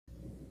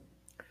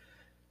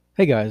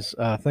Hey guys,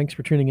 thanks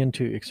for tuning in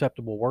to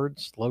Acceptable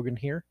Words. Logan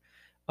here.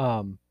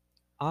 Um,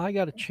 I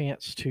got a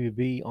chance to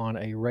be on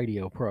a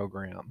radio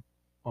program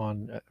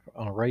on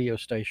a radio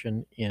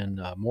station in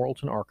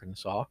Morrilton,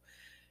 Arkansas,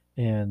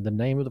 and the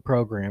name of the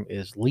program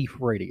is Leaf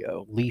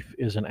Radio. Leaf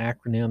is an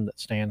acronym that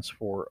stands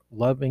for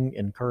Loving,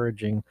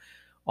 Encouraging,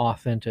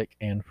 Authentic,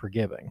 and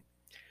Forgiving.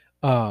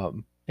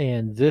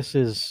 And this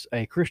is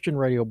a Christian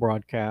radio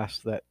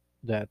broadcast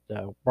that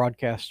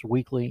broadcasts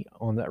weekly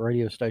on that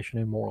radio station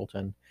in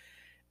Morrilton,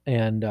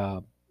 and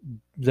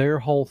their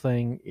whole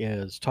thing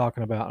is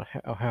talking about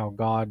how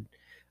God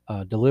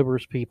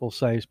delivers people,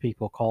 saves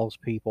people, calls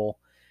people.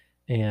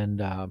 And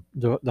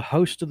the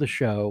host of the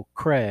show,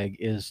 Craig,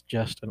 is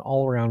just an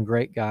all around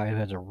great guy who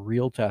has a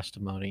real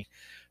testimony.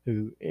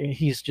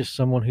 He's just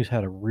someone who's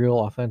had a real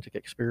authentic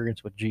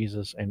experience with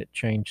Jesus, and it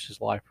changed his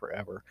life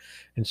forever.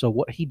 And so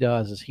what he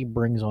does is he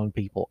brings on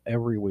people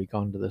every week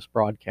onto this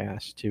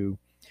broadcast to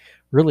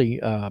really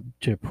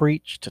to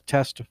preach, to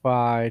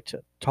testify,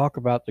 to talk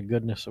about the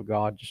goodness of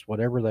God, just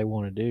whatever they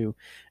want to do.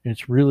 And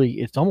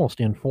it's almost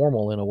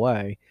informal in a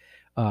way.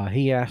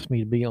 He asked me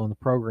to be on the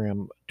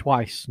program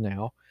twice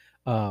now.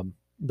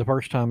 The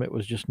first time it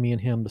was just me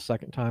and him. The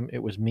second time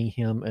it was me,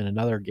 him, and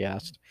another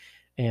guest.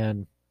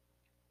 And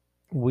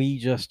we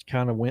just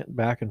kind of went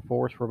back and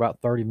forth for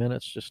about 30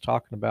 minutes just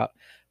talking about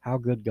how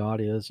good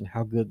God is and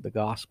how good the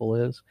gospel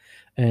is.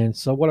 And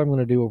so, what I'm going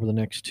to do over the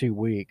next 2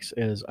 weeks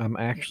is I'm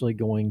actually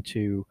going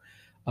to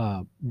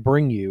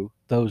bring you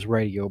those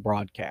radio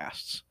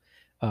broadcasts.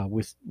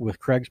 With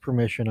Craig's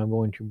permission, I'm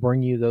going to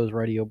bring you those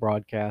radio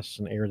broadcasts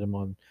and air them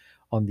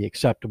on the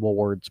Acceptable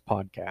Words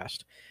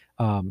podcast.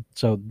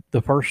 So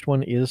the first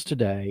one is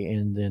today,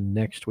 and then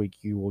next week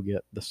you will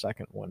get the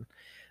second one.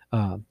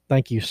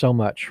 Thank you so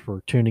much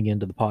for tuning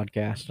into the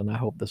podcast, and I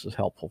hope this is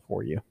helpful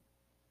for you.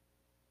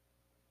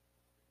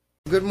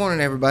 Good morning,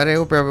 everybody. I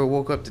hope everyone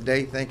woke up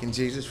today thanking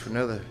Jesus for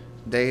another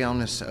day on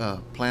this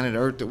planet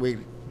Earth that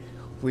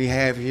we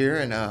have here,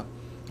 and I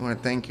want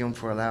to thank Him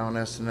for allowing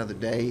us another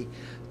day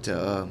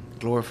to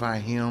glorify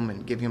Him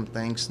and give Him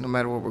thanks, no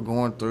matter what we're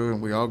going through,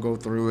 and we all go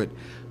through it.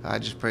 I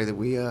just pray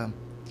that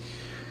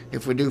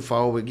if we do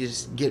fall, we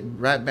just get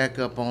right back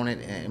up on it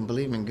and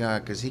believe in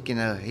God, because He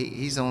can.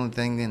 He's the only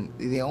thing, and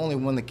the only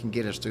one that can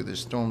get us through the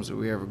storms that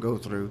we ever go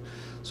through.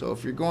 So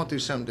if you're going through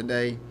something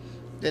today,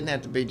 it doesn't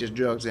have to be just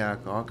drugs and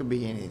alcohol. It could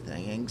be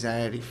anything: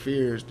 anxiety,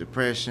 fears,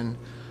 depression,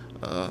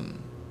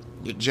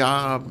 your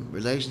job,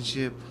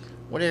 relationship,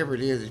 whatever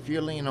it is. If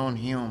you lean on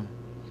Him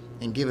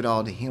and give it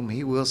all to Him,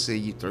 He will see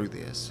you through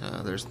this.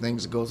 There's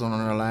things that goes on in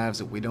our lives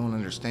that we don't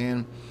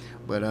understand,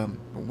 but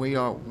when we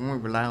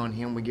rely on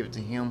Him, we give it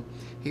to Him.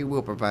 He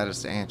will provide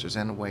us the answers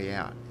and the way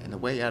out, and the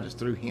way out is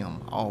through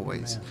Him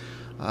always.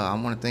 I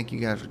want to thank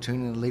you guys for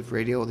tuning in to Leaf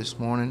Radio this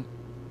morning.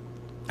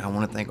 I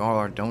want to thank all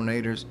our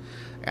donators: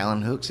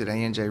 Alan Hooks at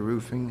A&J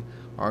Roofing,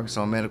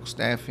 Arkansas Medical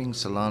Staffing,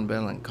 Salon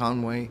Bell in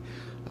Conway,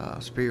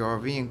 Superior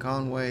RV in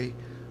Conway,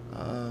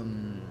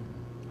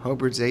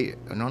 Hubbard's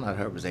not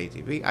Hubbard's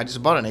ATV. I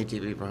just bought an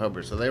ATV for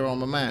Hubbard, so they were on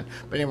my mind.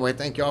 But anyway,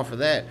 thank y'all for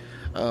that.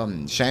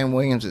 Shane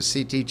Williams at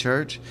CT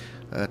Church,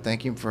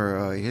 thank him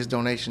for his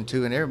donation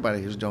too, and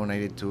everybody who's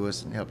donated to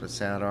us and helped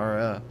us out.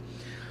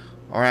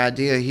 Our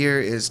idea here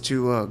is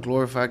to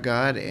glorify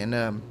God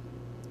and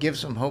give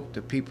some hope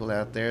to people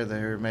out there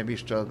that are maybe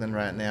struggling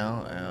right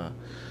now.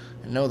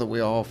 And know that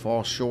we all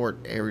fall short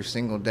every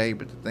single day,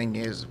 but the thing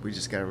is, we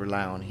just got to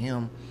rely on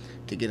Him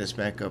to get us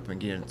back up and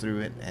get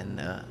through it,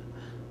 and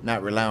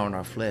not rely on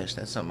our flesh.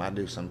 That's something I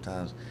do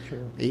sometimes.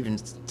 Sure. Even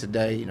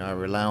today, I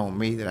rely on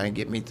me that I can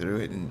get me through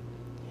it,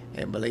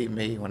 and believe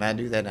me, when I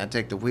do that and I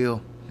take the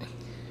wheel,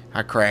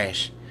 I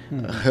crash.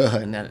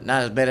 Not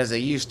as bad as I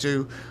used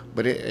to,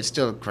 but it's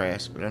still a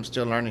crash. But I'm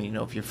still learning.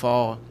 If you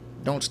fall,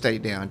 don't stay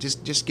down.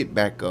 Just get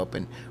back up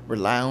and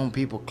rely on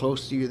people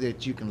close to you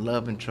that you can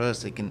love and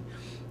trust. They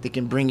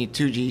can bring you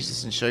to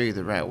Jesus and show you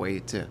the right way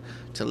to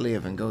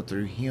live and go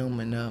through Him.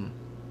 And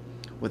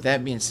with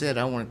that being said,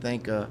 I want to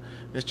thank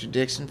Mr.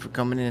 Dixon for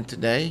coming in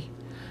today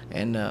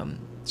and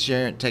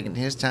taking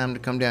his time to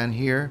come down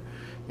here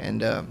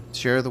and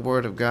share the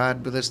Word of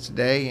God with us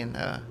today. And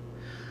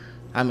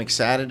I'm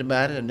excited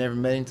about it. I've never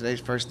met him. Today's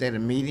first day of the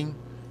meeting.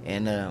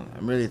 And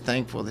I'm really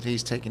thankful that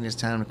he's taking his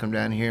time to come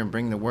down here and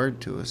bring the Word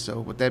to us. So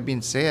with that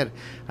being said,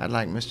 I'd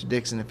like Mr.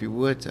 Dixon, if you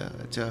would,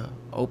 to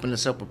open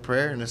us up with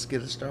prayer, and let's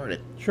get it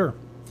started. Sure.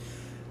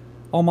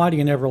 Almighty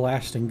and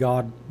everlasting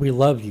God, we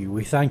love you.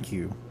 We thank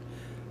you.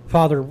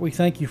 Father, we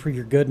thank you for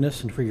your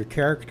goodness and for your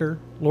character.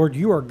 Lord,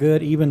 you are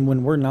good even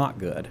when we're not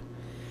good.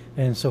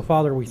 And so,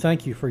 Father, we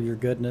thank you for your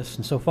goodness.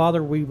 And so,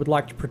 Father, we would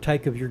like to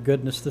partake of your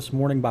goodness this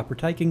morning by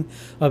partaking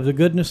of the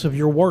goodness of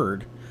your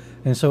word.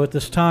 And so at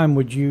this time,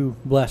 would you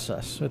bless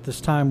us? At this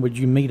time, would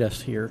you meet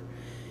us here?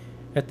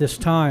 At this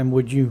time,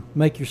 would you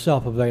make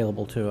yourself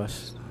available to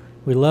us?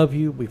 We love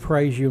you, we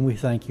praise you, and we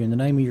thank you. In the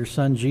name of your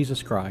Son,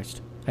 Jesus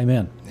Christ.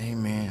 Amen.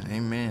 Amen.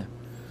 Amen.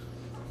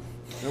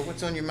 So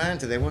what's on your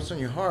mind today? What's on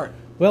your heart?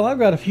 Well, I've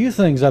got a few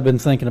things I've been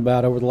thinking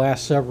about over the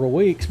last several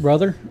weeks,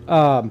 brother.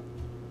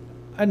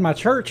 In my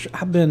church,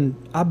 I've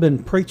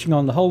been preaching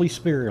on the Holy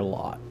Spirit a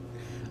lot.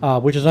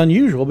 which is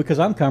unusual because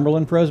I'm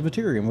Cumberland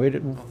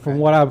Presbyterian. From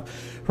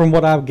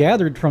what I've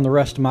gathered from the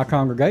rest of my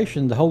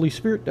congregation, the Holy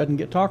Spirit doesn't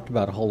get talked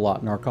about a whole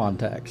lot in our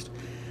context.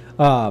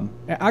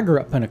 I grew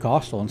up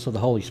Pentecostal, and so the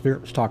Holy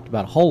Spirit was talked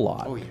about a whole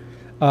lot. Oh, yeah.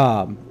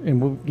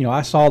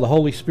 I saw the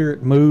Holy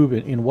Spirit move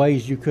in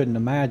ways you couldn't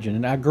imagine,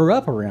 and I grew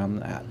up around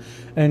that.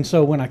 And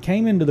so when I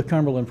came into the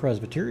Cumberland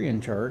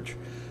Presbyterian Church,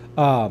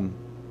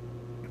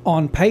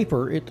 on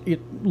paper,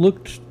 it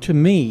looked to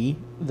me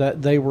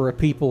that they were a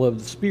people of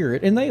the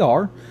Spirit, and they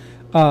are,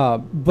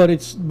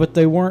 but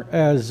they weren't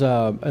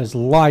as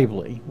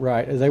lively,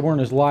 right? They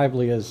weren't as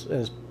lively as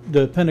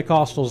the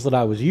Pentecostals that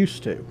I was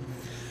used to.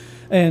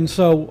 And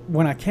so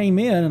when I came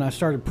in and I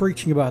started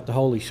preaching about the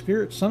Holy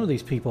Spirit, some of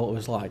these people, it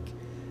was like,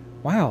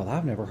 wow,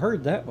 I've never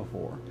heard that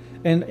before.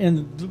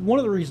 And one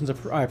of the reasons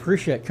I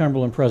appreciate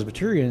Cumberland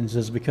Presbyterians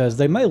is because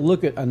they may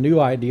look at a new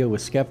idea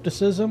with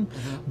skepticism,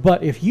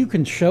 but if you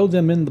can show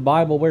them in the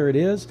Bible where it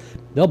is,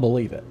 they'll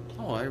believe it.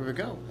 Oh, there we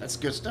go. That's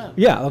good stuff.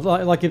 Yeah,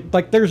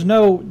 like there's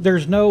no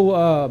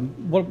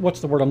what's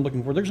the word I'm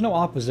looking for? There's no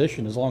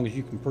opposition as long as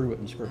you can prove it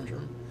in Scripture,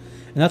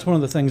 and that's one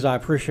of the things I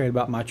appreciate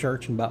about my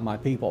church and about my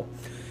people.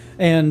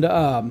 And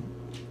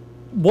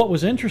what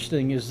was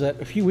interesting is that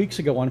a few weeks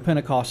ago on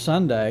Pentecost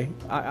Sunday,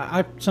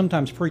 I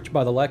sometimes preach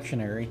by the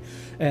lectionary,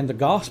 and the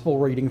gospel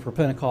reading for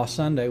Pentecost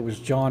Sunday was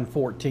John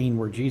 14,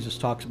 where Jesus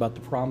talks about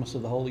the promise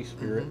of the Holy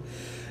Spirit.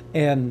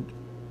 And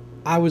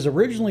I was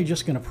originally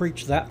just going to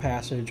preach that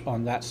passage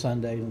on that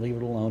Sunday and leave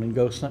it alone and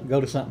go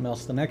to something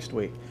else the next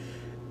week.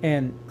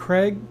 And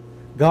Craig,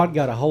 God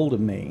got a hold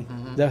of me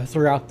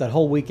throughout that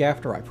whole week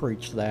after I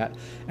preached that,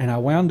 and I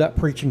wound up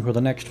preaching for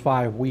the next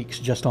 5 weeks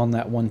just on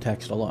that one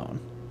text alone.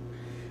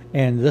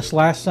 And this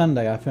last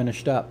Sunday, I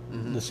finished up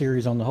the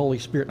series on the Holy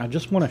Spirit, and I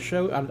just want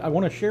to I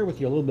want to share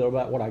with you a little bit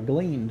about what I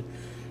gleaned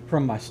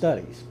from my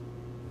studies.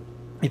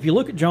 If you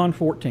look at John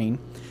 14,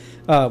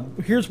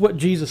 here's what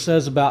Jesus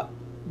says about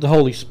the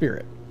Holy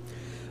Spirit.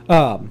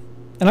 And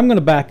I'm going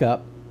to back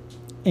up,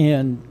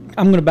 and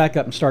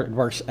start at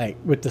verse 8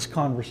 with this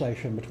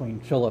conversation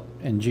between Philip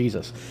and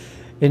Jesus.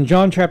 In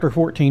John chapter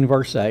 14,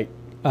 verse 8,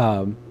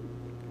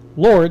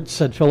 Lord,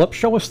 said Philip,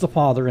 show us the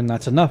Father, and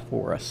that's enough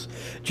for us.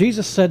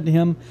 Jesus said to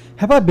him,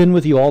 have I been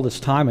with you all this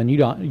time, and you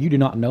do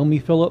not know me,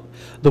 Philip?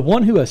 The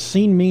one who has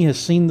seen me has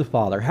seen the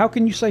Father. How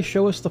can you say,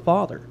 show us the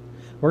Father?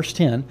 Verse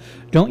 10,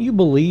 don't you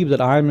believe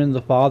that I am in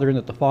the Father, and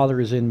that the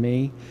Father is in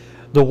me?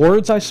 The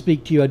words I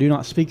speak to you, I do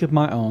not speak of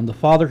my own. The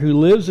Father who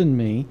lives in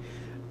me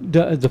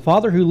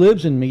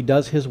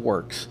does his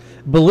works.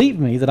 Believe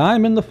me that I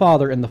am in the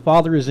Father and the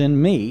Father is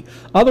in me.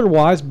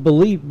 Otherwise,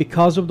 believe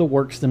because of the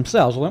works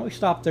themselves. Well, let me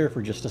stop there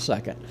for just a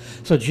second.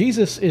 So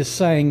Jesus is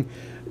saying,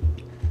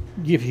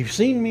 if you've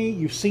seen me,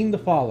 you've seen the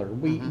Father.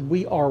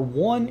 We are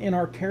one in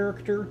our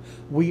character.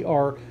 We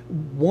are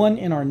one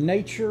in our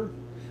nature.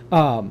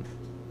 And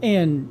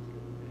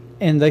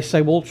they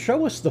say, well,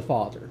 show us the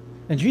Father.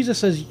 And Jesus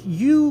says,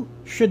 you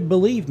should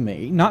believe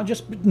me,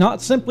 not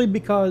simply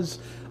because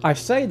I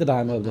say that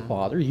I'm of the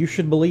Father. You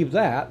should believe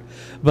that,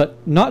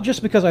 but not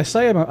just because I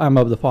say I'm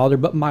of the Father,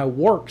 but my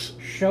works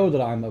show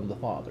that I'm of the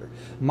Father.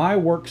 My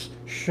works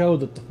show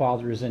that the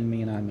Father is in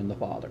me and I'm in the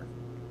Father.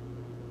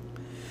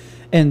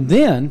 And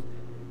then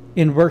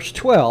in verse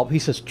 12, he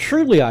says,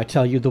 truly I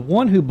tell you, the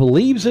one who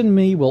believes in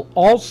me will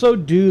also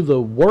do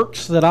the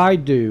works that I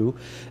do,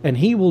 and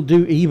he will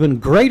do even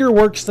greater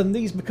works than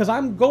these, because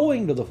I'm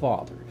going to the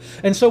Father.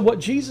 And so what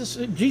Jesus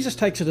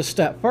takes it a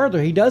step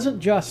further. He doesn't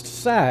just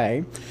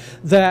say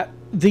that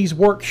these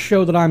works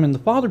show that I'm in the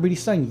Father, but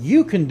he's saying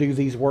you can do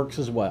these works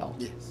as well.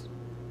 Yes.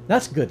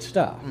 That's good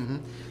stuff.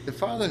 The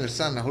Father and the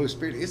Son and the Holy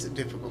Spirit is a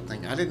difficult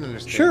thing. I didn't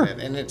understand that.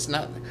 And it's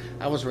not,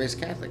 I was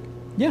raised Catholic.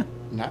 Yeah.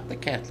 Not the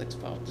Catholic's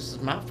fault. This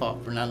is my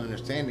fault for not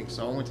understanding.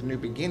 So I went to New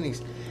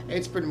Beginnings.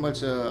 It's pretty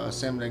much a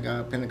Assembly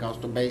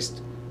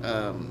Pentecostal-based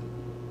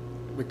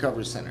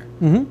recovery center.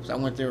 So I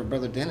went there with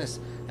Brother Dennis,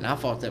 and I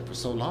fought that for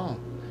so long.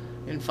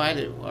 Didn't fight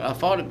it. Well, I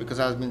fought it because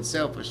I was being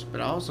selfish,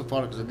 but I also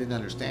fought it because I didn't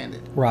understand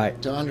it. Right.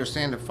 To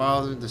understand the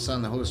Father, the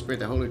Son, the Holy Spirit,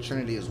 the Holy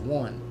Trinity is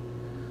one.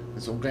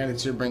 And so I'm glad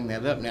that you're bringing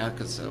that up now,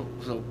 because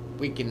so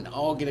we can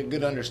all get a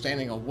good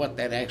understanding of what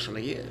that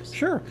actually is.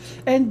 Sure.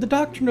 And the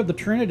doctrine of the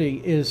Trinity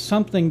is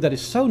something that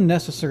is so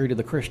necessary to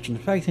the Christian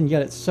faith, and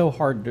yet it's so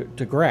hard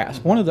to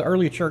grasp. One of the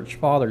early church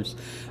fathers,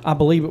 I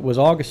believe it was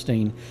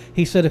Augustine,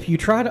 he said, if you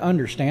try to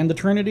understand the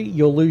Trinity,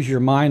 you'll lose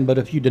your mind, but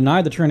if you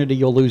deny the Trinity,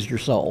 you'll lose your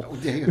soul. Oh,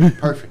 yeah,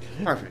 perfect.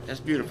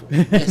 That's beautiful.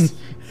 Yes.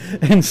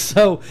 And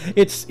so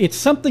it's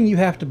something you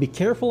have to be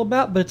careful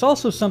about, but it's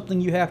also something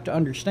you have to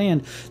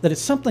understand that it's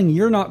something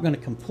you're not going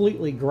to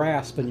completely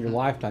grasp in your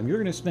lifetime. You're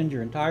going to spend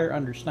your entire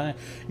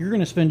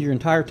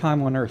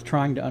time on earth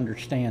trying to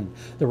understand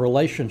the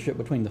relationship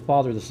between the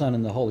Father, the Son,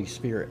 and the Holy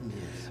Spirit.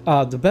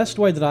 Yes. The best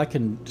way that I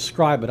can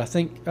describe it, I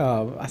think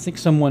a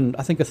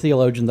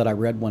theologian that I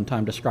read one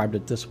time described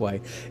it this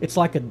way: it's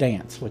like a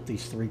dance with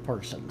these three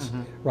persons,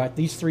 right?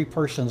 These three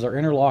persons are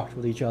interlocked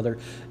with each other,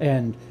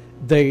 and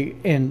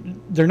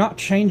They're not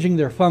changing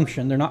their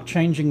function, they're not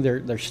changing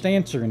their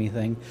stance or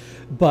anything,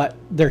 but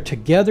they're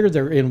together,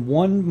 they're in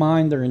one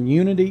mind, they're in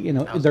unity,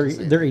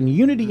 they're in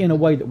unity in a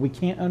way that we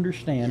can't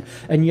understand,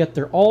 and yet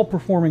they're all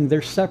performing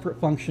their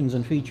separate functions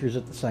and features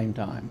at the same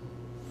time.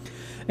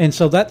 And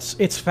so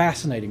it's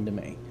fascinating to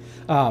me.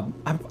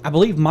 I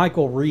believe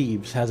Michael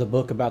Reeves has a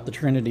book about the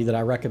Trinity that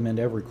I recommend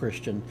every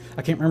Christian.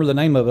 I can't remember the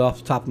name of it off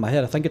the top of my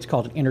head. I think it's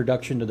called An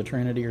Introduction to the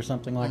Trinity or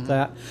something like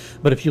that.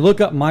 But if you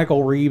look up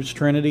Michael Reeves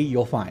Trinity,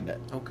 you'll find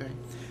it. Okay.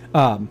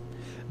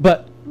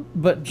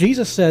 But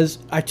Jesus says,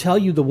 I tell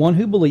you, the one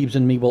who believes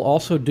in me will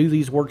also do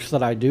these works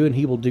that I do, and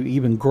he will do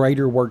even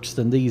greater works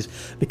than these,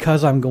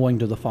 because I'm going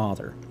to the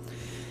Father.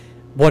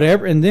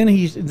 Whatever, and then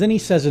he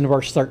says in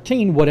verse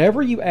 13,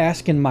 whatever you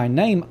ask in my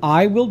name,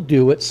 I will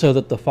do it, so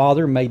that the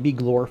Father may be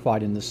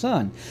glorified in the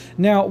Son.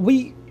 Now,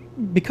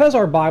 because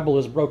our Bible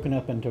is broken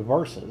up into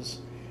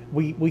verses,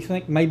 we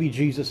think maybe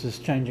Jesus is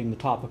changing the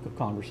topic of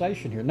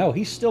conversation here. No,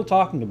 he's still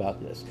talking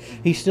about this.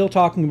 He's still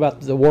talking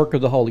about the work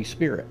of the Holy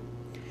Spirit.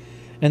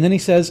 And then he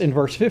says in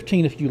verse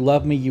 15, if you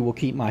love me, you will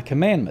keep my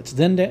commandments.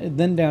 Then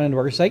down in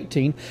verse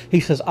 18, he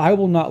says, I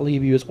will not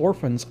leave you as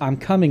orphans, I'm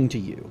coming to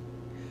you.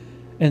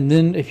 And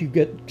then if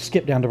you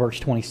skip down to verse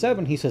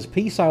 27, he says,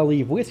 peace I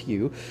leave with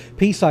you,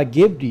 peace I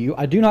give to you.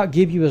 I do not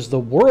give you as the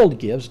world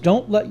gives.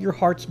 Don't let your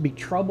hearts be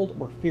troubled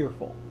or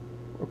fearful.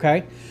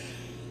 Okay?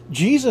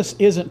 Jesus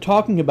isn't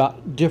talking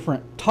about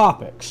different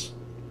topics.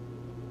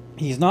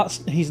 He's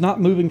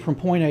not moving from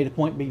point A to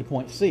point B to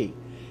point C.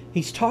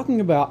 He's talking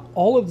about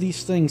all of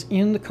these things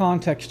in the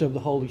context of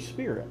the Holy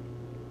Spirit.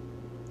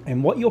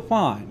 And what you'll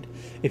find,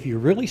 if you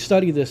really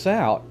study this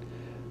out,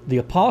 the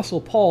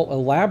Apostle Paul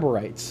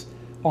elaborates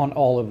on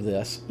all of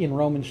this in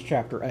Romans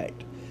chapter 8.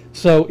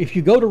 So if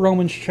you go to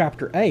Romans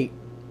chapter 8,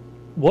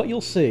 what you'll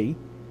see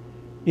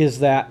is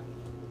that,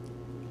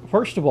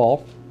 first of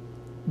all,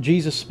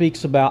 Jesus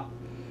speaks about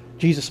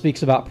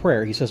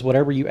prayer. He says,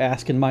 whatever you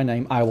ask in my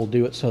name, I will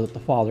do it, so that the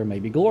Father may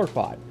be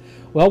glorified.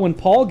 Well, when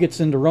Paul gets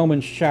into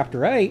Romans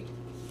chapter 8,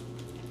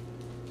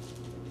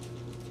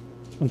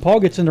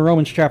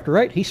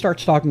 he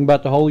starts talking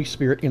about the Holy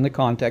Spirit in the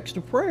context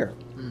of prayer.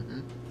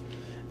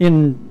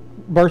 In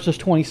verses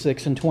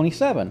 26 and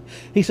 27.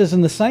 He says,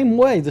 in the same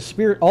way, the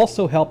Spirit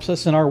also helps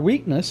us in our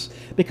weakness,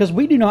 because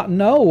we do not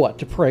know what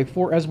to pray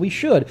for as we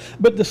should,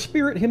 but the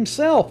Spirit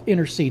himself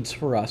intercedes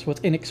for us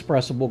with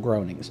inexpressible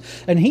groanings.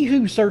 And he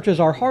who searches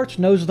our hearts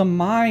knows the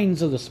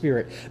minds of the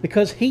Spirit,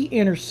 because he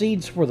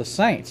intercedes for the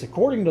saints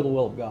according to the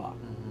will of God.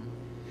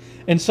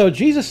 And so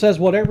Jesus says,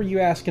 whatever you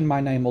ask in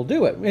my name will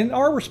do it. And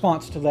our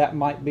response to that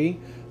might be,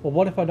 well,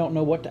 what if I don't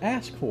know what to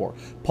ask for?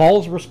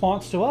 Paul's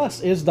response to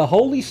us is the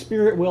Holy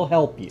Spirit will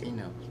help you. He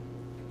knows.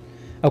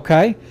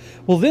 Okay?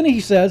 Well, then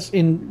Jesus says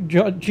in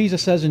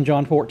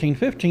John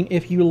 14:15,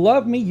 if you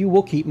love me, you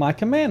will keep my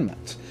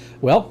commandments.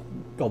 Well,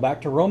 go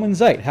back to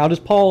Romans 8. How does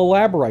Paul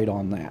elaborate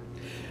on that?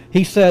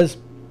 He says,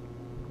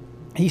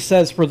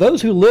 for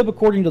those who live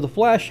according to the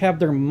flesh have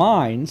their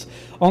minds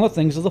on the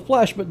things of the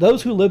flesh, but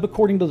those who live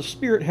according to the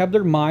Spirit have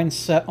their minds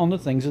set on the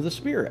things of the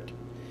Spirit.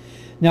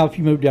 Now, if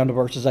you move down to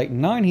verses 8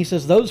 and 9, he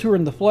says, those who are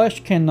in the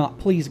flesh cannot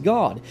please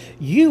God.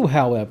 You,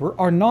 however,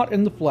 are not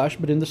in the flesh,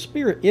 but in the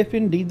Spirit, if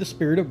indeed the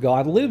Spirit of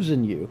God lives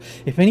in you.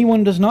 If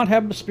anyone does not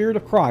have the Spirit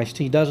of Christ,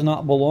 he does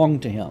not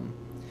belong to him.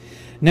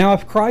 Now,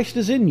 if Christ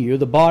is in you,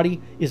 the body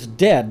is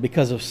dead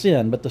because of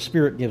sin, but the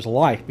Spirit gives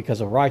life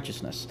because of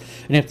righteousness.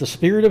 And if the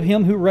Spirit of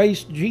him who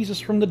raised Jesus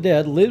from the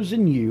dead lives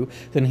in you,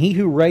 then he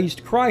who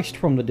raised Christ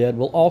from the dead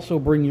will also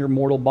bring your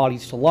mortal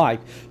bodies to life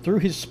through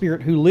his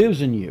Spirit who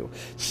lives in you.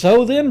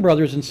 So then,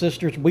 brothers and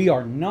sisters, we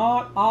are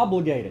not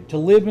obligated to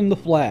live in the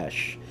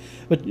flesh,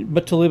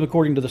 but to live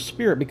according to the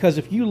Spirit. Because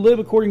if you live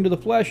according to the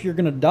flesh, you're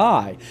going to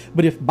die.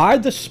 But if by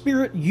the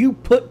Spirit you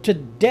put to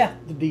death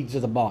the deeds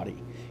of the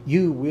body,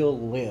 you will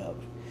live.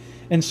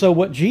 And so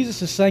what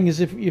Jesus is saying is,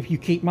 if you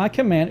keep my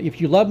command, if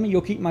you love me, you'll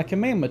keep my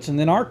commandments. And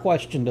then our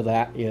question to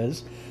that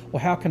is,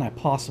 well, how can I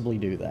possibly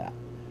do that?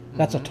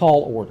 That's a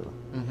tall order.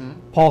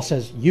 Paul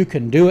says you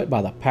can do it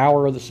by the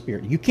power of the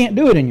Spirit. You can't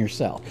do it in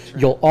yourself.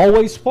 Right. You'll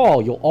always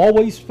fall. You'll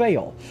always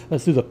fail.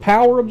 But through the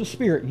power of the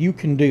Spirit, you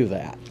can do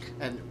that.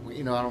 And,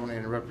 I don't want to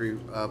interrupt you,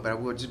 but I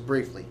will just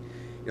briefly.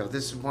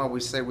 This is why we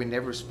say we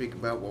never speak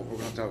about what we're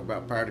going to talk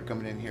about prior to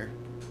coming in here.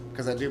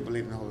 Because I do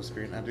believe in the Holy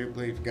Spirit, and I do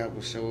believe God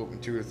will show up when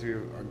 2 or 3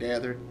 are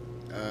gathered,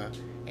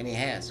 and he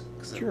has.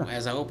 Because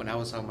as I opened, I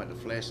was talking about the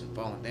flesh and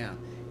falling down,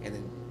 and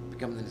then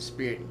becoming in the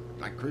Spirit,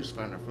 like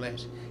crucifying our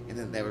flesh, and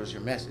then that was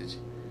your message.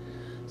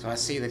 So I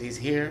see that he's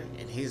here,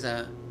 and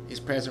he's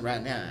present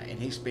right now, and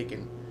he's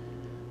speaking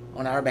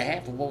on our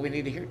behalf of what we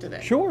need to hear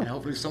today. Sure. And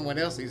hopefully someone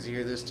else needs to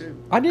hear this too.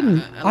 I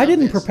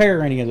didn't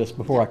prepare any of this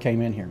before I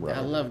came in here, brother.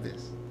 I love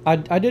this. I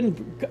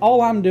didn't.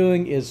 All I'm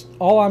doing is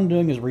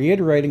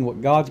reiterating what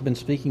God's been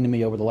speaking to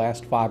me over the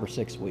last 5 or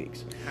 6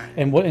 weeks,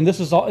 and this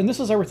is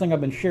everything I've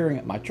been sharing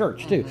at my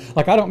church too.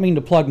 Like, I don't mean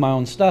to plug my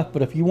own stuff,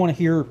 but if you want to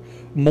hear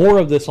more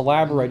of this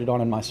elaborated on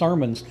in my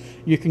sermons,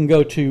 you can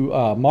go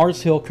to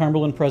Mars Hill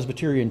Cumberland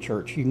Presbyterian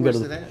Church. You can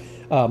Where's go to it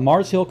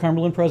Mars Hill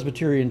Cumberland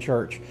Presbyterian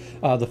Church,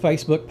 the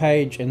Facebook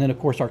page, and then of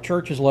course our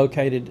church is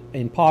located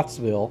in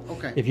Pottsville.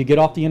 Okay. If you get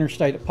off the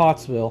interstate at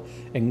Pottsville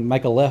and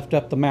make a left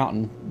up the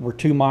mountain, we're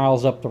 2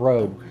 miles up the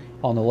road. Okay.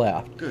 On the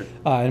left. Good.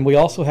 And we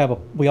also have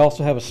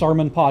a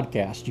sermon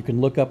podcast. You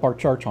can look up our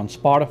church on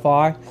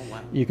Spotify. Oh,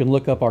 wow. You can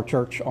look up our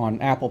church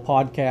on Apple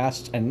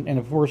Podcasts, and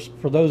of course,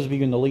 for those of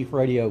you in the Leaf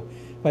Radio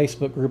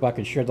Facebook group, I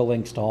can share the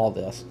links to all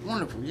this.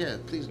 Wonderful. Yeah,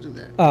 please do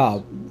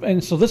that.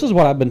 And so this is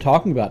what I've been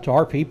talking about to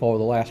our people over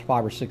the last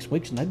 5 or 6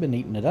 weeks, and they've been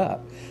eating it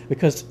up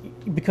because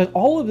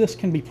all of this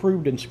can be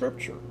proved in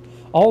Scripture.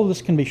 All of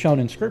this can be shown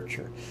in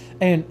Scripture.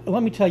 And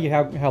let me tell you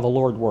how the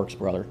Lord works,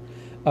 brother.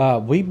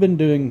 We've been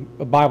doing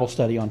a Bible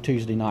study on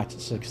Tuesday nights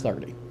at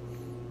 6:30,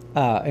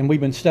 and we've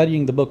been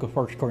studying the book of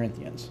 1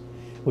 Corinthians.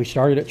 We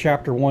started at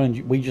chapter 1,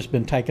 and we've just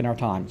been taking our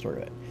time through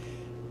it.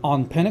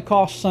 On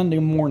Pentecost Sunday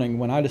morning,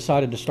 when I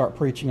decided to start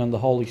preaching on the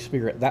Holy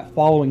Spirit, that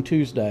following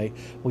Tuesday,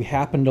 we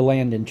happened to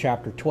land in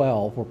chapter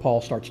 12, where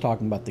Paul starts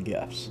talking about the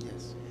gifts.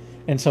 Yes.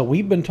 And so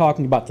we've been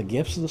talking about the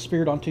gifts of the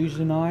Spirit on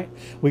Tuesday night.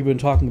 We've been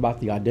talking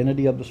about the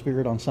identity of the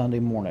Spirit on Sunday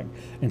morning.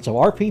 And so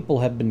our people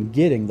have been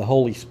getting the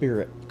Holy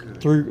Spirit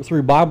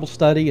through Bible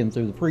study and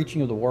through the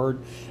preaching of the Word.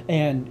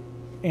 And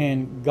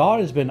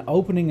God has been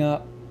opening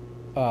up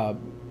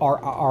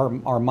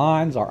our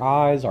minds, our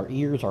eyes, our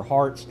ears, our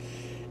hearts.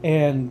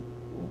 And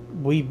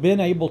we've been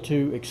able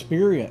to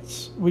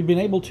experience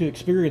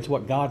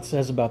what God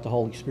says about the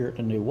Holy Spirit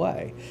in a new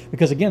way.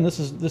 Because again, this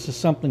is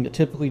something that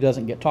typically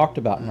doesn't get talked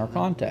about in our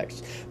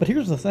context. But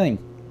here's the thing.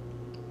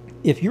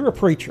 If you're a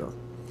preacher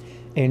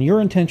and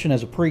your intention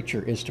as a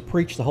preacher is to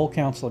preach the whole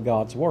counsel of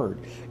God's Word,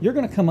 you're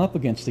going to come up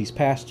against these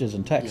passages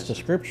and texts of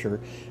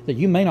Scripture that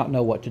you may not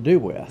know what to do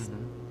with.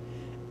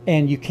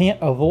 And you can't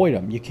avoid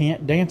them. You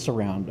can't dance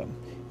around them.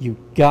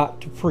 You've got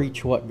to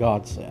preach what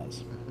God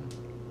says.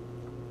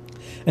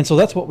 And so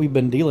that's what we've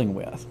been dealing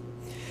with.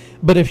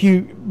 But if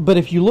you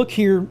look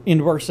here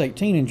in verse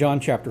 18 in John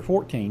chapter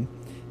 14,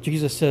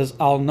 Jesus says,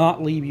 "I'll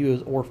not leave you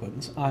as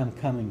orphans. I am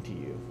coming to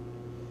you."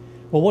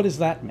 Well, what does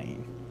that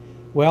mean?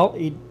 Well,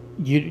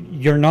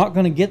 you're not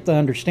going to get the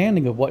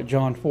understanding of what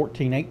John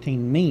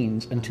 14:18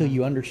 means until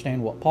you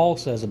understand what Paul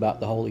says about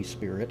the Holy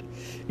Spirit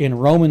in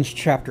Romans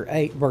chapter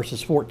 8,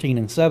 verses 14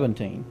 and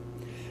 17.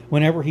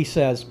 Whenever he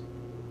says,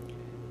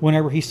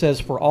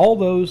 "For all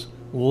those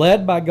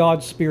led by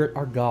God's Spirit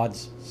are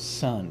God's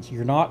sons."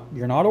 You're not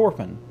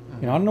orphan.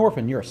 You're not an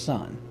orphan. You're a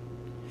son.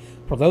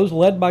 "For those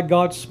led by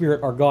God's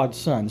Spirit are God's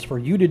sons. For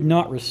you did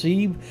not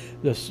receive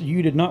a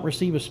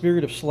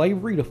spirit of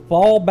slavery to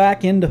fall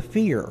back into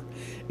fear.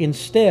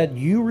 Instead,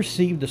 you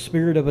received the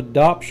Spirit of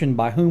adoption,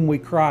 by whom we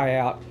cry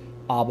out,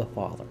 Abba,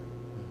 Father."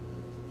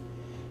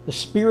 The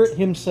Spirit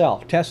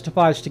Himself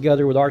testifies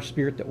together with our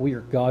spirit that we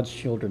are God's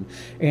children.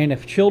 And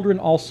if children,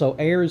 also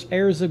heirs,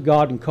 heirs of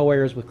God and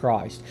co-heirs with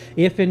Christ,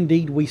 if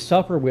indeed we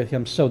suffer with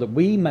Him, so that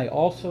we may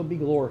also be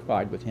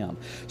glorified with Him.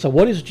 So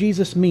what does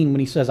Jesus mean when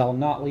He says, "I'll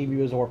not leave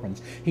you as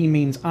orphans"? He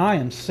means, I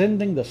am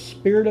sending the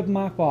Spirit of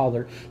my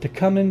Father to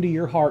come into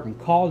your heart and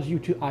cause you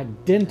to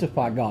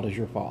identify God as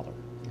your Father.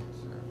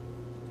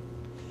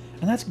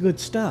 And that's good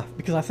stuff,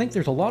 because I think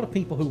there's a lot of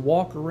people who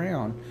walk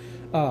around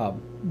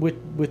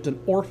with an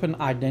orphan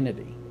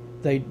identity.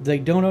 They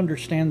don't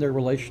understand their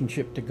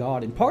relationship to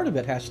God, and part of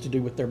it has to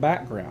do with their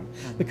background.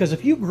 Because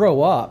if you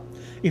grow up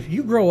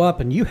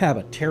and you have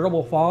a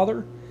terrible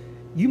father,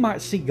 you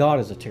might see God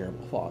as a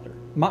terrible father.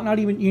 You might not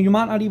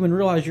even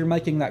realize you're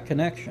making that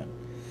connection.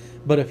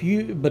 But if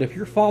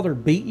your father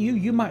beat you,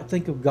 you might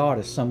think of God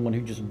as someone who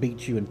just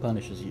beats you and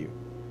punishes you.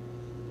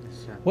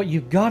 What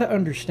you've got to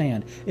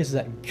understand is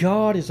that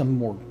God is a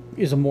more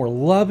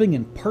loving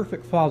and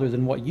perfect Father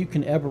than what you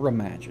can ever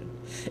imagine.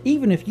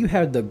 Even if you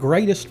had the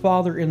greatest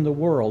Father in the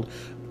world,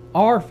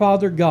 our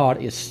Father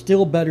God is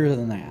still better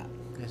than that.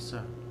 Yes,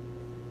 sir.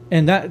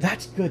 And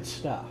that's good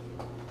stuff.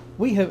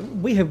 We have,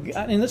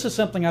 and this is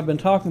something I've been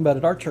talking about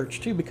at our church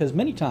too, because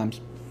many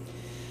times,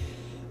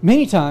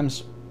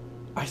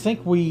 I think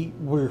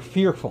we're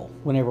fearful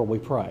whenever we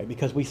pray,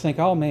 because we think,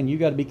 oh man, you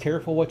got to be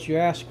careful what you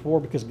ask for,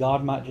 because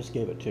God might just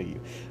give it to you.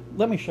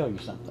 Let me show you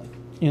something.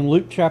 In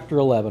Luke chapter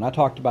 11, I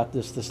talked about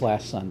this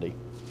last Sunday.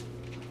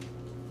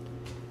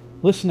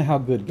 Listen to how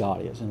good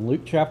God is. In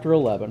Luke chapter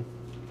 11,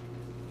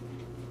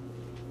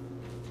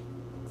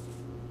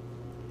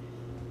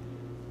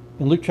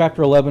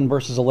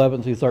 verses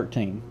 11 through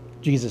 13,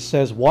 Jesus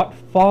says, "What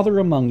father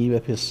among you,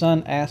 if his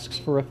son asks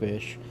for a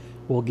fish,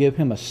 will give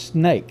him a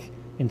snake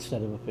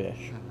instead of a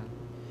fish?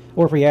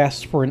 Or if he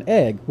asks for an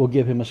egg, will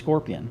give him a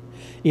scorpion?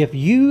 If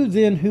you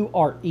then, who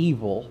are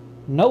evil,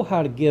 know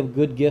how to give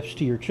good gifts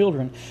to your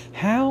children,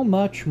 how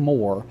much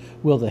more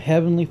will the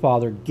Heavenly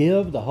Father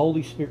give the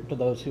Holy Spirit to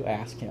those who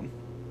ask Him?"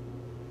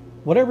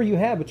 Whatever you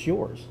have, it's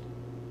yours.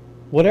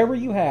 Whatever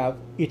you have,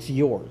 it's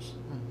yours.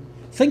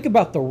 Think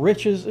about the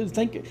riches.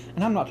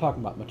 And I'm not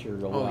talking about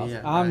material wealth.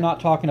 Yeah, I'm not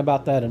talking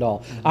about that at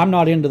all. I'm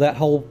not into that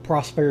whole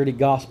prosperity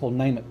gospel,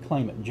 name it,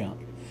 claim it junk.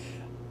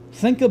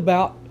 Think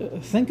about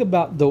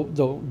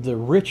the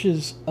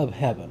riches of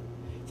heaven.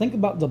 Think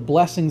about the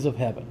blessings of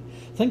heaven.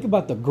 Think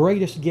about the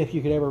greatest gift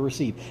you could ever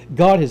receive.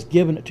 God has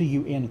given it to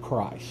you in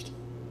Christ.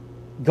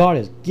 God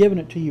has given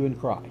it to you in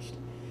Christ.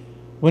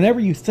 Whenever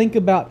you think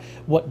about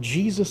what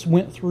Jesus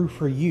went through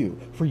for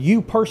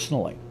you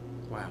personally,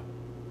 Wow.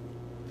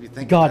 If you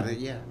think God, about it,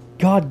 yeah.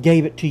 God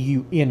gave it to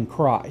you in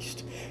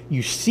Christ.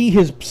 You see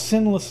his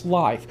sinless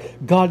life.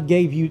 God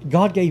gave you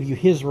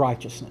his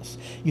righteousness.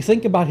 You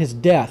think about his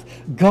death.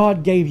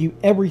 God gave you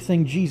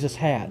everything Jesus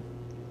had.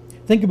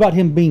 Think about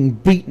him being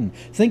beaten.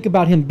 Think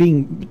about him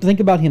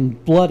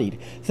bloodied.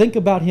 Think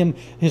about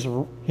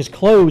his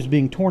clothes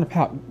being torn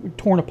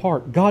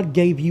apart. God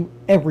gave you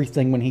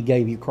everything when he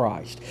gave you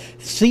Christ.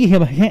 See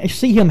him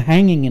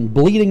hanging and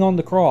bleeding on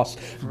the cross.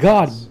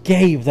 God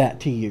gave that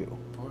to you.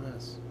 For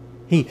us.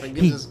 He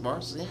Forgiveness of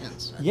our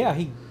sins. Yeah,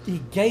 he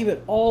gave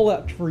it all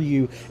up for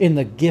you in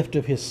the gift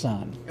of his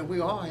Son. And we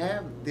all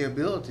have the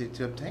ability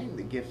to obtain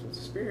the gift of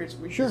the spirits.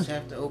 We Sure. just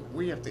have to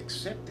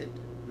accept it,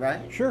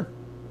 right? Sure.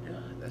 Yeah,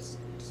 that's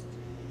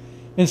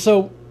And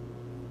so,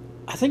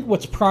 I think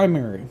what's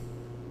primary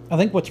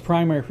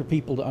for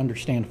people to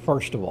understand,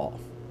 first of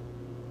all,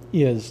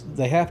 is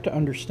they have to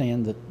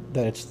understand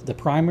that it's the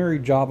primary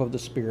job of the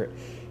Spirit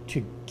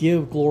to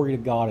give glory to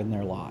God in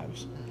their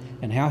lives.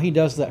 And how he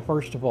does that,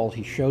 first of all,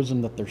 he shows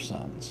them that they're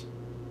sons.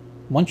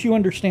 Once you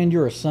understand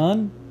you're a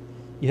son,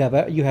 you have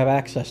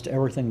access to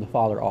everything the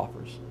Father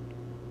offers.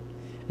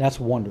 That's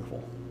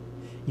wonderful.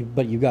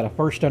 But you've got to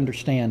first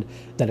understand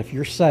that if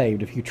you're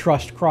saved, if you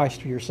trust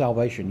Christ for your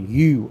salvation,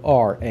 you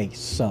are a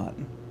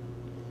son.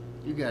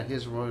 you got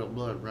his royal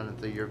blood running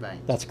through your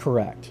veins. That's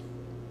correct.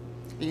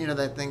 And you know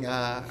that thing?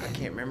 I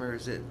can't remember.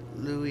 Is it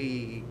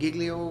Louis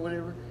Giglio or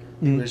whatever?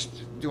 Mhm. He was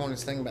doing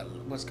this thing about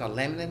what's called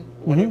laminin,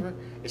 or whatever.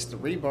 It's the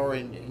rebar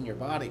in your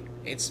body.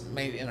 It's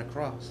made in a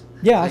cross.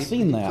 Yeah, So I've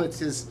seen that. He puts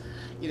his,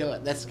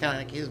 that's kind of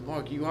like his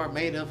mark. You are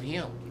made of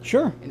him.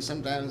 Sure. And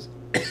sometimes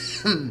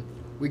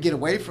we get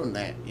away from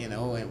that,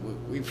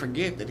 and we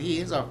forget that he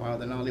is our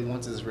Father, and all he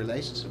wants is a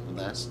relationship with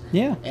us.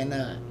 Yeah. And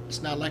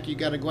it's not like you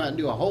got to go out and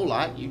do a whole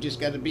lot. You just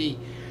got to be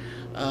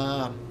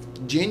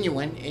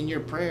genuine in your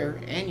prayer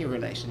and your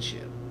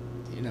relationship.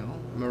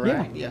 Am I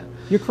right? Yeah.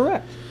 You're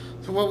correct.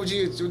 So what would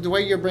the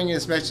way you're bringing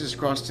this message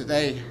across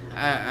today,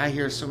 I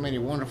hear so many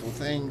wonderful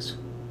things.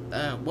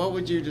 What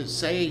would you just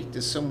say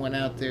to someone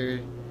out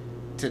there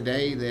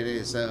today that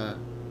is, that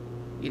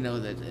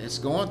is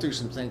going through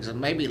some things and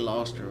may be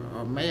lost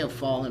or may have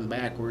fallen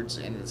backwards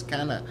and it's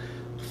kind of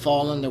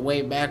fallen the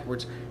way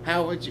backwards?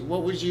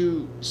 What would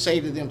you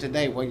say to them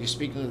today while you're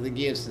speaking of the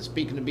gifts and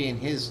speaking to being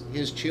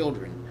his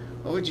children?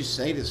 What would you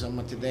say to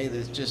someone today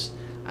that's just,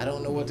 I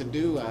don't know what to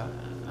do,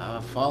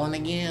 I've fallen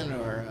again,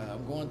 or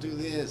I'm going through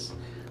this?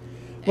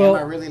 Well,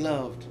 Am I really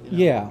loved?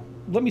 Yeah.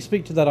 Let me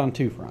speak to that on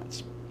two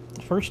fronts.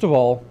 First of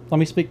all, let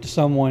me speak to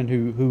someone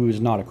who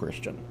is not a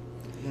Christian.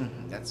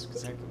 That's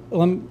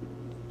exactly.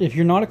 If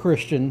you're not a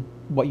Christian,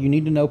 what you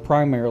need to know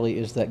primarily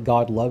is that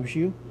God loves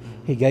you.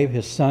 He gave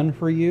his son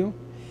for you.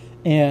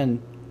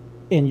 And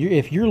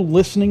if you're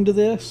listening to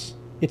this,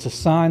 it's a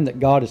sign that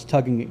God is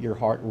tugging at your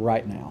heart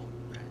right now.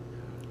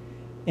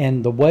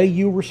 And the way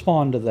you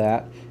respond to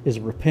that is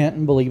repent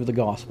and believe the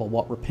gospel.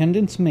 What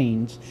repentance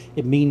means,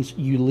 it means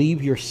you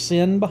leave your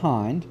sin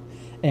behind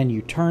and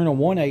you turn a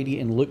 180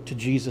 and look to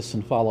Jesus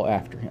and follow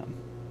after him.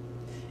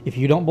 If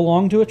you don't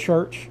belong to a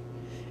church,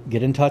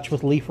 get in touch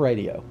with Leaf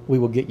Radio. We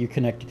will get you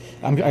connected.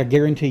 I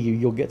guarantee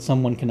you'll get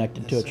someone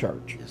connected to a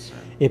church. Yes,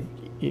 sir.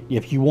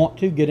 If you want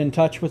to, get in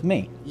touch with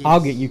me. Yes.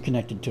 I'll get you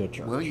connected to a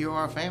church. Well, you're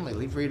our family,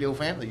 Leaf Radio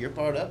family. You're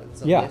part of it.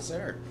 So Yeah. Yes,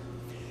 sir.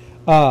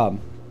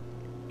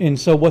 And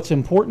so what's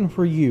important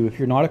for you, if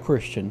you're not a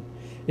Christian,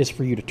 is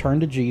for you to turn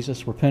to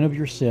Jesus, repent of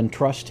your sin,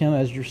 trust him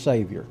as your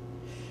Savior.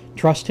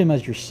 Trust him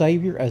as your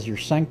Savior, as your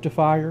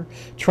sanctifier.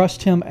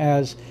 Trust him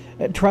as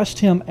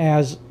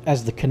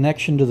the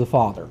connection to the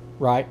Father,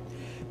 right?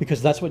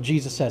 Because that's what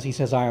Jesus says. He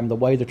says, I am the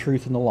way, the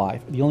truth, and the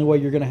life. The only way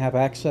you're going to have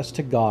access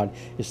to God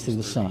is through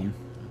the Son.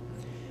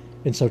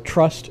 And so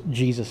trust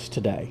Jesus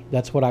today.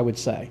 That's what I would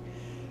say.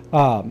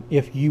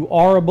 If you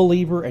are a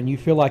believer and you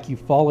feel like you've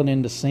fallen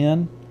into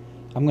sin,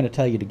 I'm going to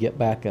tell you to get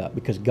back up,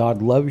 because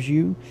God loves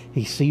you.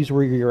 He sees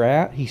where you're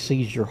at. He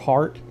sees your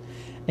heart.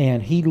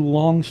 And he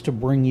longs to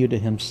bring you to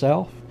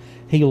himself.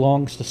 He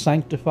longs to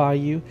sanctify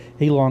you.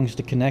 He longs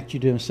to connect you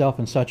to himself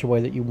in such a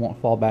way that you won't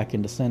fall back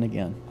into sin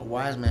again. A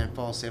wise man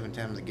falls 7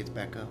 times and gets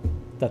back up.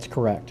 That's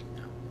correct.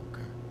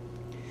 Okay.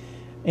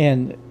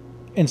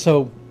 And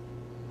so,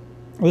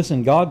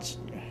 listen,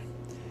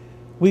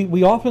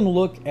 we often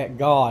look at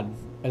God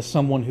as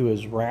someone who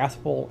is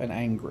wrathful and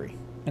angry.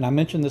 And I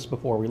mentioned this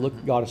before. We look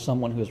at God as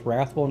someone who is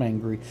wrathful and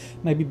angry,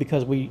 maybe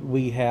because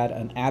we had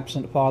an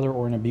absent father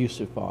or an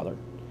abusive father.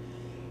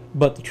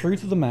 But the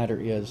truth of the matter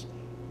is,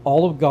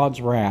 all of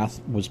God's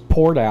wrath was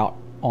poured out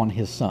on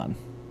his Son.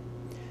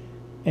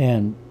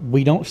 And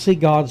we don't see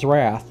God's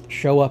wrath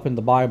show up in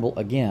the Bible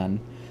again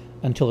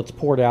until it's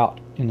poured out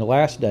in the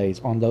last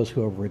days on those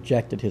who have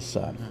rejected his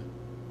Son.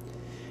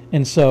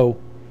 And so,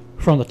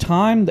 from the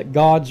time that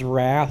God's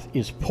wrath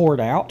is poured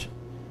out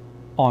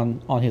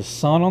on his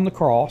Son on the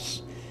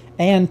cross,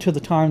 and to the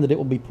time that it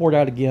will be poured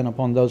out again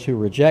upon those who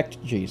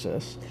reject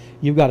Jesus,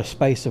 you've got a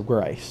space of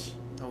grace.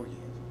 Oh, yeah.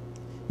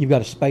 You've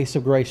got a space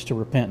of grace to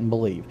repent and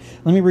believe.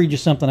 Let me read you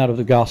something out of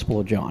the Gospel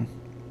of John.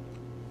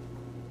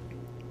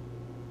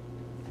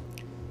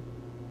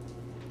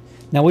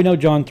 Now we know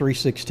John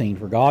 3:16,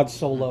 for God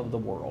so loved the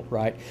world,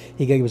 right?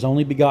 He gave his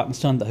only begotten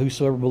Son, that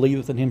whosoever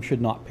believeth in him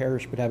should not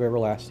perish but have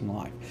everlasting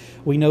life.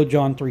 We know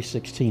John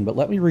 3:16, but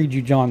let me read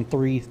you John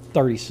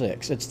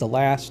 3:36. It's the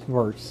last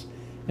verse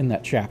in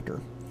that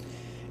chapter.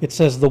 It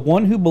says, the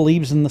one who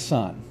believes in the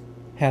Son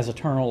has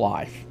eternal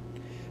life,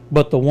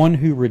 but the one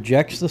who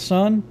rejects the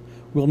Son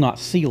will not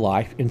see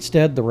life.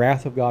 Instead, the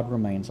wrath of God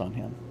remains on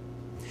him.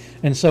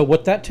 And so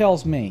what that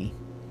tells me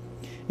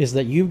is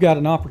that you've got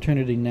an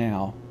opportunity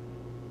now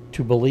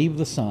to believe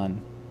the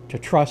Son, to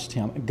trust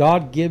him.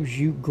 God gives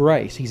you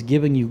grace. He's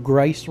giving you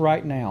grace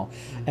right now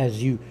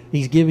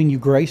He's giving you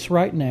grace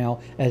right now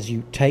as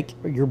you take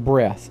your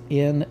breath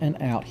in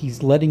and out.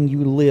 He's letting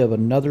you live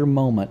another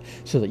moment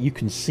so that you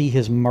can see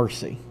his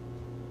mercy.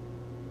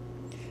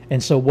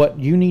 And so what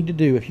you need to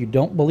do, if you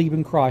don't believe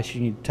in Christ,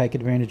 you need to take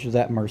advantage of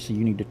that mercy.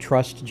 You need to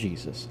trust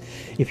Jesus.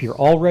 If you're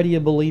already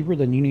a believer,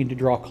 then you need to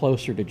draw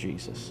closer to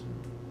Jesus.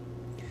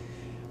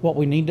 What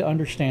we need to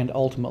understand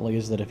ultimately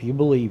is that if you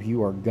believe,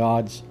 you are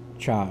God's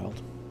child.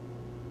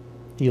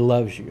 He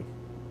loves you.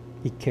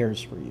 He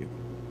cares for you.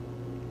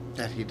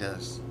 That he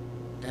does.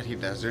 That he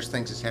does. There's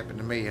things that's happened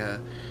to me.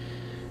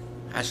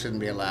 I shouldn't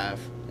be alive,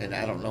 and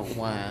I don't know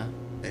why.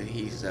 That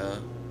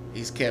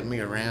he's kept me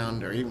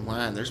around, or even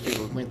why. There's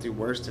people who went through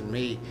worse than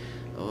me.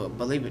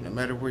 Believe it, no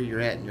matter where you're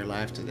at in your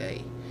life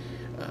today,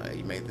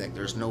 you may think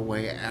there's no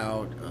way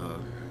out.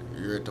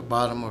 You're at the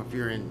bottom, or if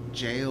you're in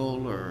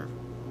jail, or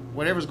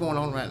whatever's going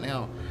on right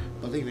now,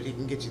 believe it, he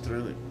can get you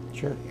through it.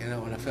 Sure. You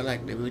know, and I feel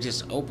like we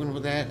just opened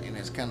with that, and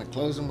it's kind of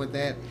closing with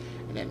that,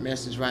 and that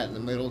message right in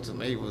the middle to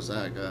me was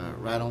like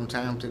right on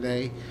time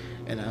today.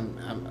 And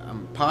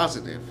I'm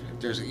positive if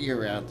there's an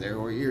ear out there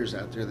or ears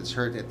out there that's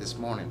heard that this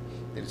morning,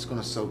 that it's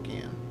going to soak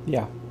in.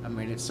 Yeah. I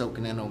mean, it's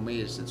soaking in on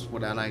me. It's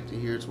what I like to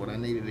hear. It's what I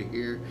needed to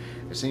hear.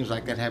 It seems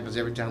like that happens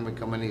every time we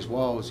come in these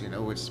walls. You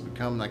know, it's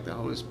become like the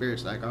Holy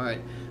Spirit's like, all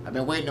right, I've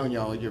been waiting on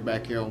y'all. You're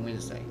back here on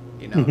Wednesday,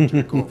 you know, to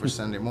record for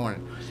Sunday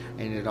morning.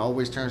 And it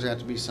always turns out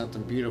to be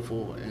something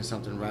beautiful and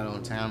something right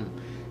on time.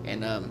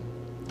 And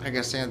like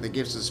I said, the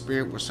gifts of the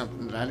Spirit were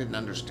something that I didn't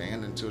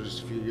understand until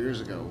just a few years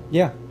ago.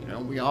 Yeah. You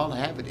know, we all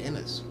have it in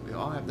us. We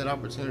all have that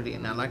opportunity.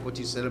 And I like what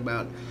you said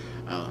about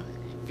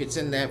if it's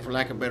in that, for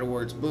lack of better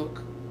words,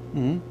 book,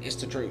 it's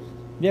the truth.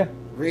 Yeah.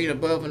 Read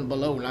above and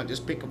below, not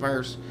just pick a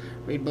verse.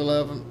 Read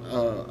above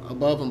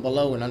and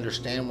below, and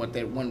understand what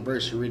that one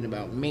verse you're reading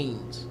about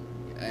means.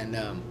 And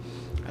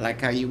I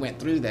like how you went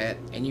through that,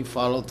 and you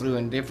followed through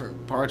in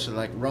different parts of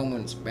like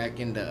Romans, back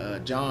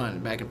into John,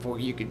 back and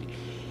forth. You could,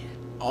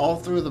 all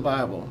through the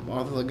Bible,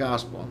 all through the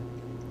gospel,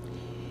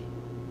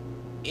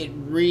 it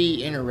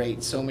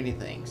reiterates so many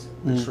things,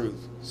 the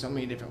truth, so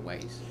many different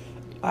ways.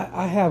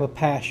 I have a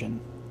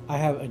passion. I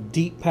have a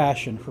deep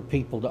passion for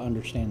people to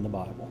understand the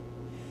Bible,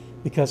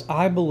 because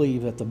I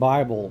believe that the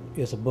Bible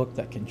is a book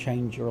that can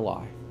change your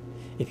life.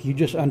 If you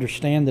just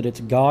understand that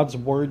it's God's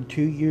word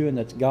to you, and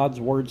that's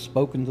God's word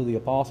spoken to the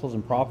apostles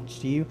and prophets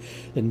to you,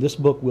 then this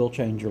book will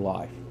change your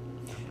life.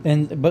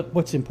 But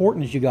what's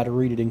important is you got to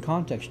read it in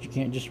context. You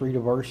can't just read a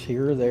verse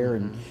here or there,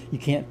 and you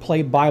can't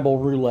play Bible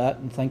roulette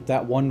and think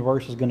that one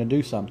verse is going to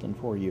do something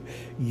for you.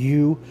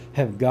 You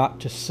have got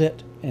to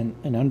sit and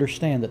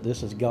understand that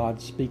this is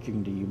God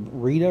speaking to you.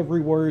 Read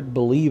every word,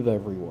 believe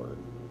every word.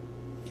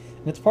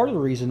 And it's part of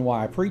the reason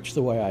why I preach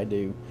the way I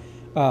do.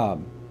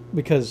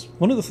 Because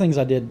one of the things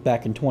I did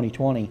back in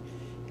 2020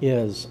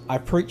 is I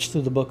preached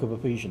through the book of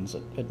Ephesians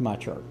at my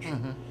church.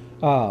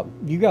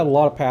 You got a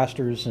lot of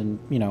pastors, and,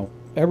 you know,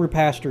 every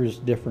pastor is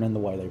different in the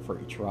way they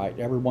preach, right?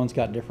 Everyone's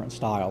got different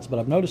styles. But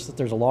I've noticed that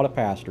there's a lot of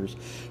pastors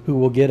who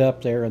will get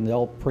up there and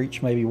they'll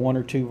preach maybe one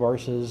or two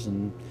verses,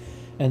 and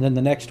then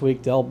the next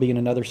week they'll be in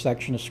another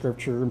section of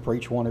Scripture and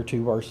preach one or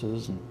two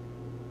verses and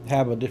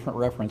have a different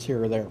reference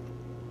here or there.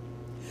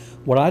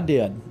 What I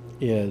did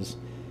is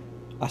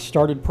I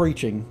started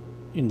preaching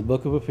in the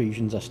book of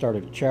Ephesians. I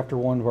started at chapter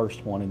 1, verse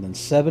 1, and then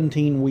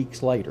 17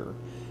 weeks later,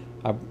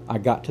 I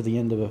got to the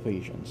end of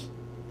Ephesians.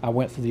 I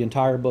went through the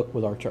entire book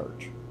with our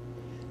church.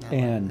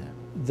 And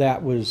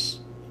that was,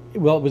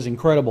 well, it was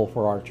incredible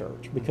for our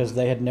church, because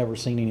they had never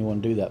seen anyone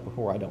do that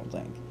before, I don't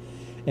think.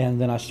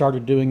 And then I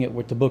started doing it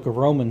with the book of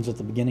Romans at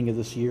the beginning of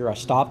this year. I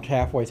stopped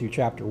halfway through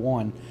chapter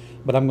 1,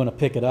 but I'm going to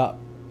pick it up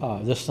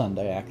this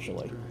Sunday,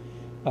 actually.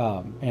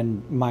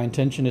 And my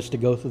intention is to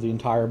go through the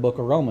entire book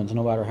of Romans,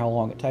 no matter how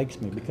long it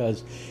takes me,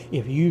 because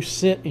if you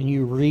sit and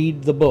you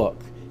read the book,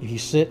 if you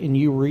sit and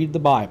you read the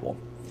Bible,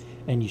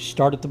 and you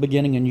start at the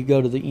beginning and you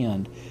go to the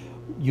end,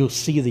 you'll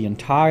see the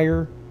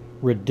entire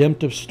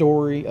redemptive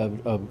story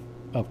of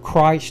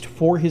Christ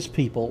for his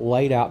people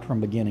laid out from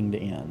beginning to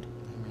end.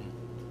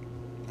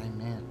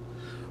 Amen.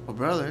 Well,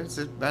 brother, it's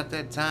about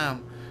that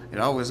time. It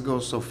always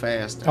goes so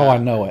fast. Oh, I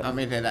know it. I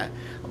mean, and I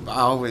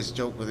always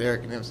joke with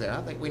Eric and him, say,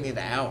 I think we need an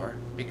hour.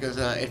 Because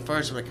at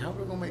first, we're like, how are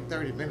we going to make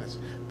 30 minutes?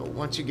 But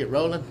once you get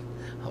rolling,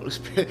 Holy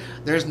Spirit,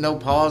 there's no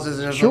pauses,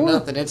 there's Sure. no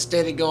nothing. It's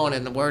steady going,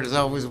 and the word is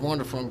always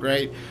wonderful and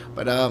great.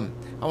 But I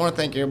want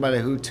to thank everybody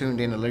who tuned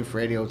in to Leaf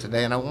Radio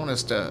today. And I want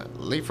us to,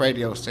 Leaf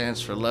Radio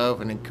stands for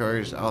love and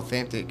encourage,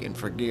 authentic, and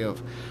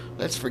forgive.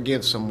 Let's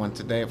forgive someone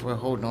today. If we're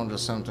holding on to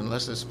something,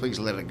 let's just please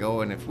let it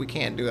go. And if we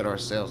can't do it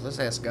ourselves, let's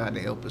ask God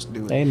to help us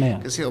do it. Amen.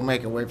 Because He'll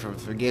make a way for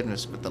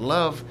forgiveness. But the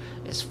love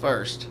is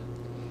first.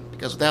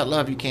 Because without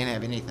love, you can't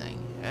have anything.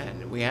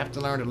 And we have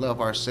to learn to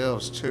love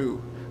ourselves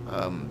too.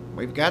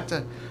 We've got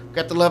to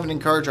love and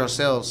encourage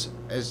ourselves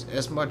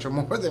as much or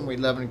more than we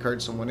love and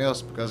encourage someone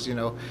else. Because, you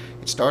know,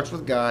 it starts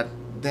with God,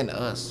 then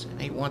us.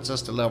 And He wants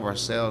us to love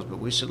ourselves. But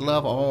we should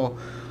love all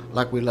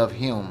like we love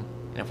Him.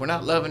 And if we're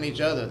not loving each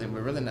other, then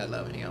we're really not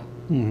loving Him,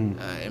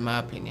 in my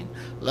opinion.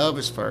 Love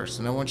is first.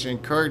 And I want you to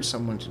encourage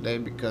someone today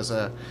because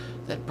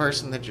that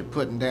person that you're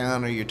putting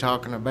down or you're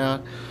talking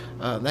about,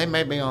 they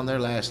may be on their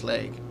last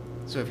leg.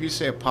 So if you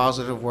say a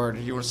positive word,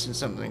 if you want to say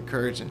something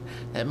encouraging,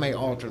 that may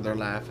alter their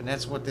life. And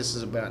that's what this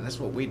is about. And that's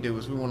what we do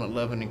is we want to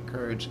love and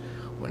encourage.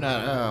 We're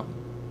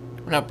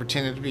not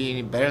pretending to be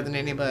any better than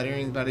anybody or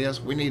anybody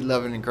else. We need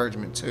love and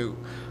encouragement too.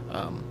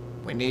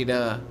 We need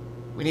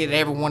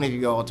every one of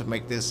you all to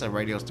make this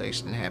radio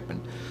station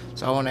happen.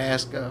 So I want to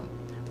ask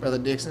Brother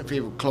Dixon if he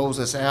would close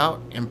us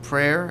out in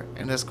prayer,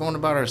 and let's go on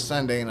about our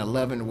Sunday in a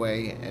loving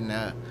way. And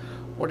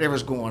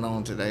whatever's going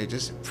on today,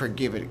 just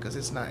forgive it because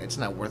it's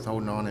not worth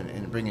holding on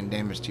and bringing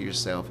damage to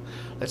yourself.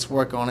 Let's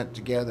work on it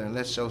together and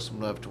let's show some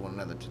love to one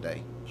another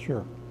today.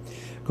 Sure.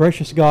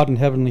 Gracious God and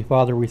Heavenly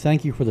Father, we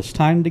thank you for this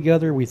time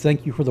together. We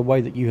thank you for the way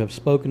that you have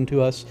spoken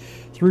to us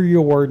through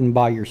your word and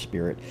by your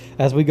Spirit.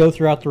 As we go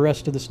throughout the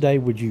rest of this day,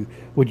 would you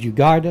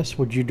guide us?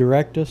 Would you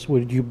direct us?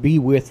 Would you be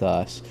with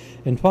us?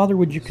 And Father,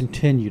 would you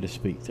continue to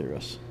speak through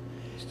us?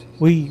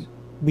 We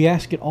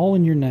ask it all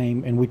in your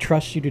name, and we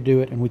trust you to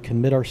do it, and we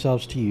commit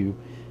ourselves to you.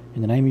 In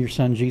the name of your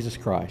Son, Jesus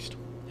Christ.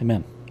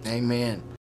 Amen. Amen.